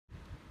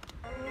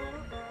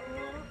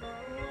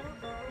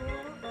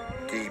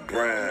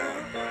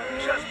D.Brown.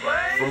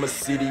 From a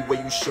city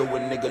where you show a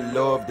nigga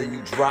love, then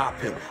you drop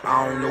him.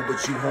 I don't know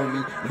but you,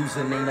 homie,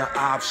 losing ain't an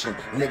option.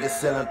 Niggas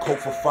selling coke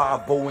for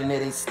 5-0 and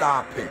it ain't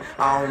stopping.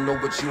 I don't know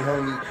but you,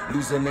 homie,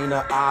 losing ain't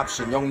an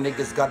option. Young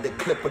niggas got the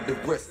clip of the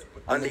wrist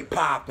and they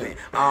poppin'.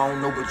 I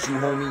don't know but you,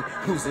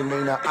 homie, losing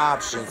ain't an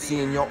option.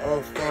 Seeing your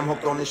own fam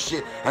hooked on this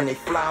shit and they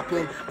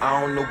flopping. I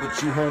don't know but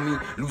you,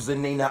 homie,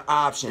 losing ain't an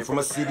option. From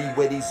a city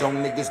where these young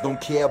niggas don't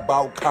care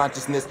about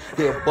consciousness,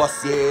 they'll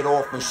bust your head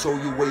off and show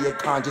you where your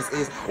conscience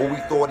is. Or we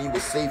thought he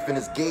was safe in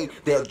his gate,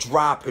 they'll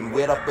drop him.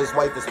 Wet up his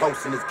wife, his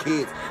house and his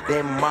kids,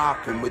 they're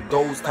mopping. With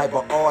those type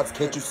of odds,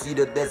 can't you see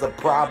that there's a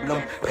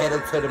problem?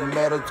 Pedal to the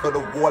metal, to the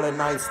wall and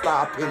I ain't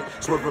stopping.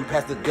 Swerving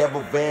past the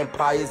devil,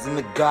 vampires and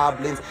the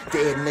goblins.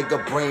 Dead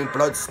nigga brain,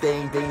 blood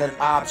stained, ain't an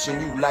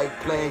option. You like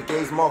playing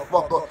games,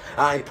 motherfucker?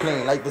 I ain't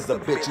playing. Life is a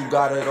bitch, you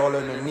got it all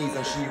on her knees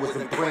and she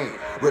wasn't praying.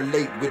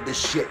 Relate with the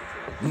shit.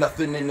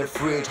 Nothing in the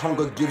fridge,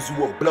 hunger gives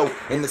you a blow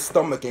in the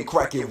stomach and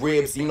cracking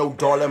ribs, you know,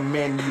 dollar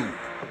menu.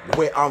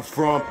 Where I'm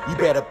from, you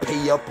better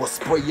pay up or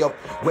spray up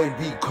when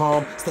we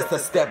come.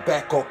 Step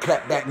back or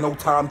clap back, no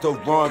time to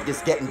run.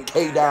 Just getting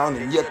K down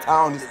in your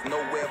town is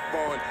nowhere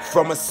fun.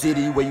 From a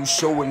city where you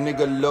show a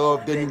nigga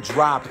love, then you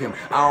drop him.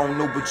 I don't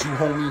know but you,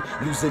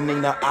 homie, losing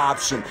ain't an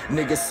option.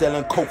 Niggas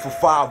selling coke for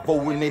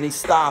 5-0 and it ain't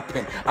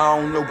stopping. I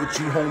don't know but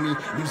you,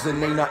 homie,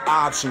 losing ain't an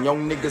option.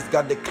 Young niggas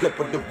got the clip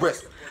of the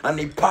wrist and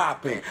they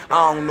poppin'.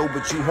 I don't know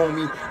but you,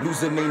 homie,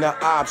 losing ain't an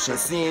option.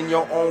 Seeing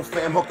your own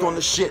fam hooked on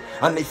the shit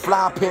and they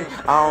flopping.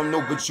 I don't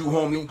know but you,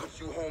 homie.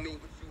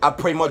 I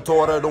pray my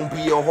daughter don't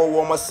be a hoe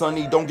or my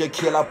sonny don't get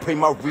killed. I pray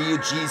my real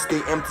G's stay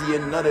empty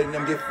and none of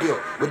them get filled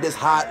with this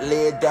hot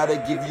lead that'll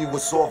give you a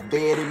soft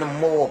bed in the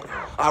morgue.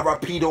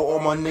 R.I.P. to all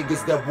my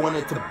niggas that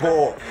wanted to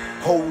ball.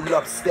 Hold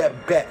up, step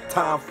back,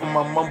 time for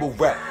my mumble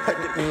rap.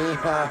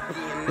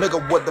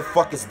 Nigga, what the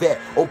fuck is that?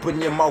 Open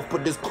your mouth,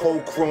 put this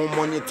cold chrome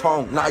on your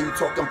tongue. Now you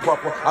talking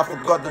proper, I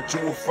forgot that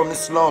you were from the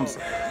slums.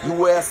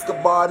 You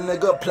Escobar,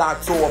 nigga,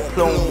 Plato or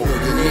Plomo.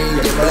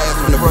 Get blast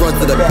from the front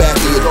to the back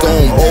of your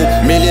dome.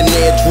 Oh,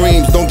 millionaire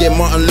dreams, don't get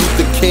Martin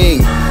Luther King.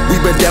 We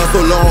been down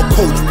so long,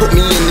 coach, put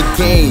me in the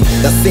game.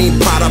 That same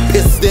pot I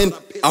pissed in,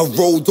 I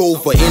rolled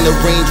over in a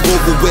Range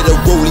Rover with a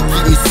rollie,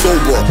 keep me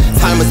sober.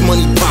 Time is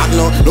money,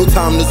 partner, no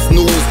time to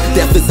snooze.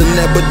 Death is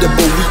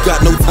inevitable, we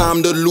got no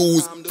time to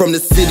lose. From the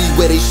city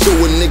where they show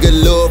a nigga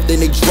love,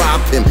 then they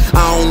drop him.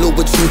 I don't know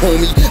but you,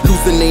 homie,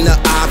 losing ain't an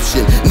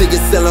option.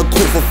 Niggas selling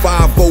coke for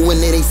 5-0 and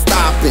it ain't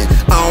stopping.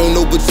 I don't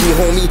know but you,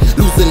 homie,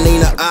 losing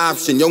ain't an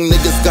option. Young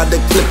niggas got the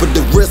clip of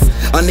the wrist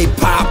and they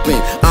popping.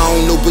 I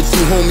don't know but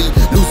you, homie,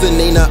 losing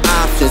ain't an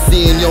option.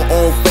 Seeing your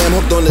own fam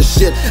hooked on the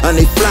shit and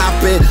they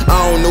flopping. I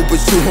don't know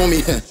but you,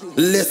 homie.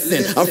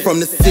 Listen, I'm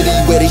from the city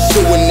where they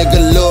show a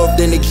nigga love,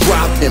 then they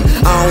drop him.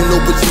 I don't know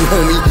but you,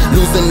 homie,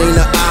 losing ain't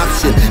an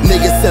option.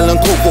 Niggas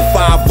selling coke for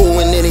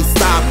 5-0 and it ain't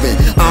stopping.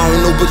 I don't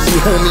know but you,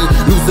 homie,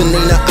 losing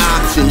ain't an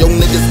option. Young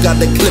niggas got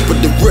the clip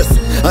of the wrist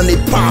and they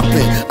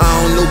popping. I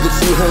don't know but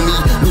you, homie,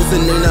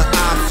 losing ain't an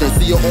option.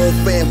 See your own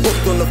fam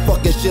hooked on the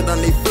fucking shit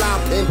and they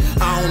flopping.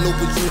 I don't know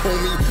but you,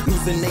 homie,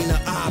 losing ain't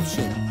an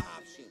option.